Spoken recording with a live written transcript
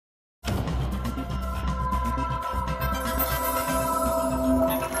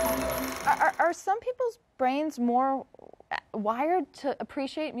are some people's brains more wired to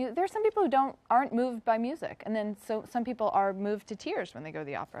appreciate music? There are some people who aren't moved by music, and then some people are moved to tears when they go to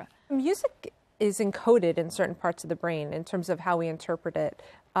the opera. Music is encoded in certain parts of the brain in terms of how we interpret it.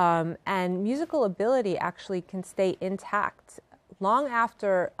 And musical ability actually can stay intact long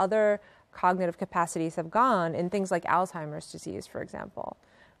after other cognitive capacities have gone in things like Alzheimer's disease, for example,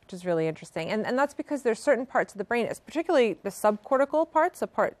 which is really interesting. And that's because there's certain parts of the brain, particularly the subcortical parts, a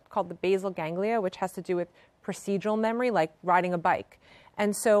part called the basal ganglia, which has to do with procedural memory, like riding a bike.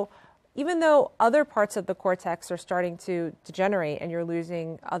 And so even though other parts of the cortex are starting to degenerate and you're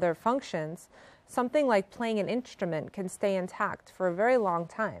losing other functions, something like playing an instrument can stay intact for a very long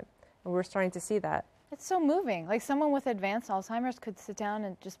time. And we're starting to see that. It's so moving. Like someone with advanced Alzheimer's could sit down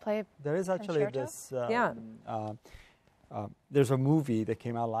and just play a There is actually concerto? There's a movie that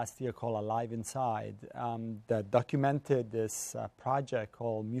came out last year called Alive Inside that documented this project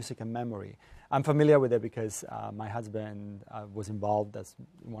called Music and Memory. I'm familiar with it because my husband was involved as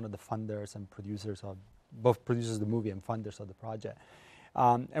one of the funders and producers of, both producers of the movie and funders of the project.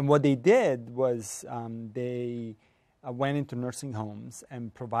 And what they did was they went into nursing homes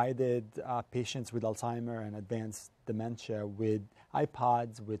and provided patients with Alzheimer's and advanced dementia with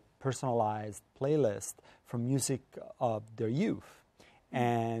iPods with personalized playlists from music of their youth.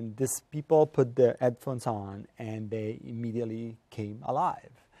 And these people put their headphones on and they immediately came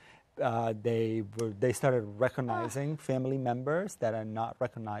alive. They started recognizing family members that are not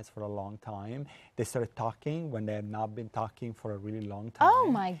recognized for a long time. They started talking when they had not been talking for a really long time. Oh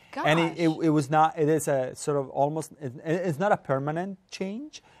my gosh. And it was not, it is a sort of almost, it's not a permanent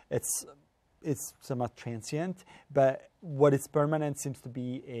change. It's somewhat transient, but what is permanent seems to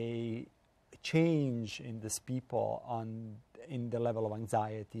be a change in these people in the level of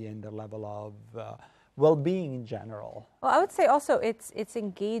anxiety and the level of well-being in general. Well, I would say also it's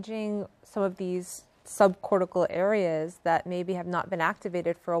engaging some of these subcortical areas that maybe have not been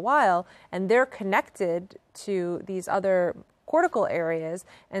activated for a while, and they're connected to these other cortical areas.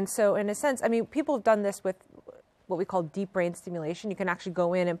 And so in a sense, I mean, people have done this with what we call deep brain stimulation. You can actually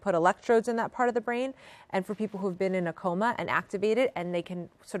go in and put electrodes in that part of the brain, and for people who've been in a coma and activate it, and they can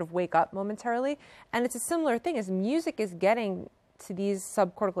sort of wake up momentarily. And it's a similar thing as music is getting to these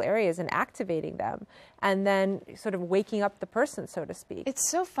subcortical areas and activating them, and then sort of waking up the person, so to speak. It's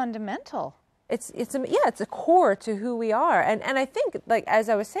so fundamental. It's a core to who we are, and I think, like as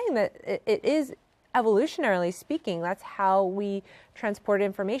I was saying, that it is evolutionarily speaking, that's how we transport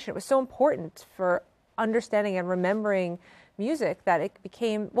information. It was so important for understanding and remembering music that it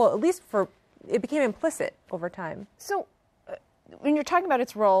became, well, at least it became implicit over time. So when you're talking about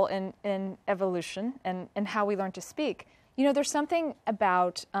its role in evolution and how we learn to speak, you know, there's something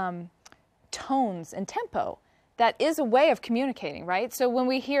about tones and tempo that is a way of communicating, right? So when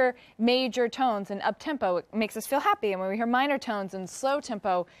we hear major tones and up-tempo, it makes us feel happy. And when we hear minor tones and slow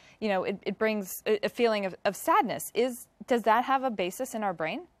tempo, you know, it brings a feeling of sadness. Does that have a basis in our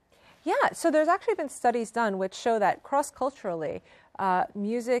brain? Yeah, so there's actually been studies done which show that cross-culturally,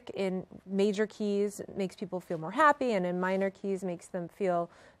 music in major keys makes people feel more happy, and in minor keys makes them feel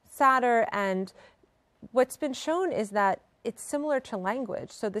sadder. And what's been shown is that it's similar to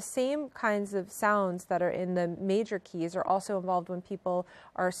language. So the same kinds of sounds that are in the major keys are also involved when people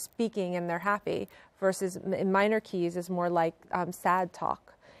are speaking and they're happy, versus in minor keys is more like sad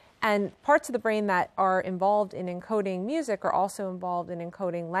talk. And parts of the brain that are involved in encoding music are also involved in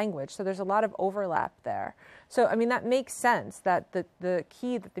encoding language. So there's a lot of overlap there. So, I mean, that makes sense that the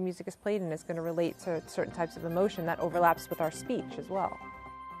key that the music is played in is going to relate to certain types of emotion that overlaps with our speech as well.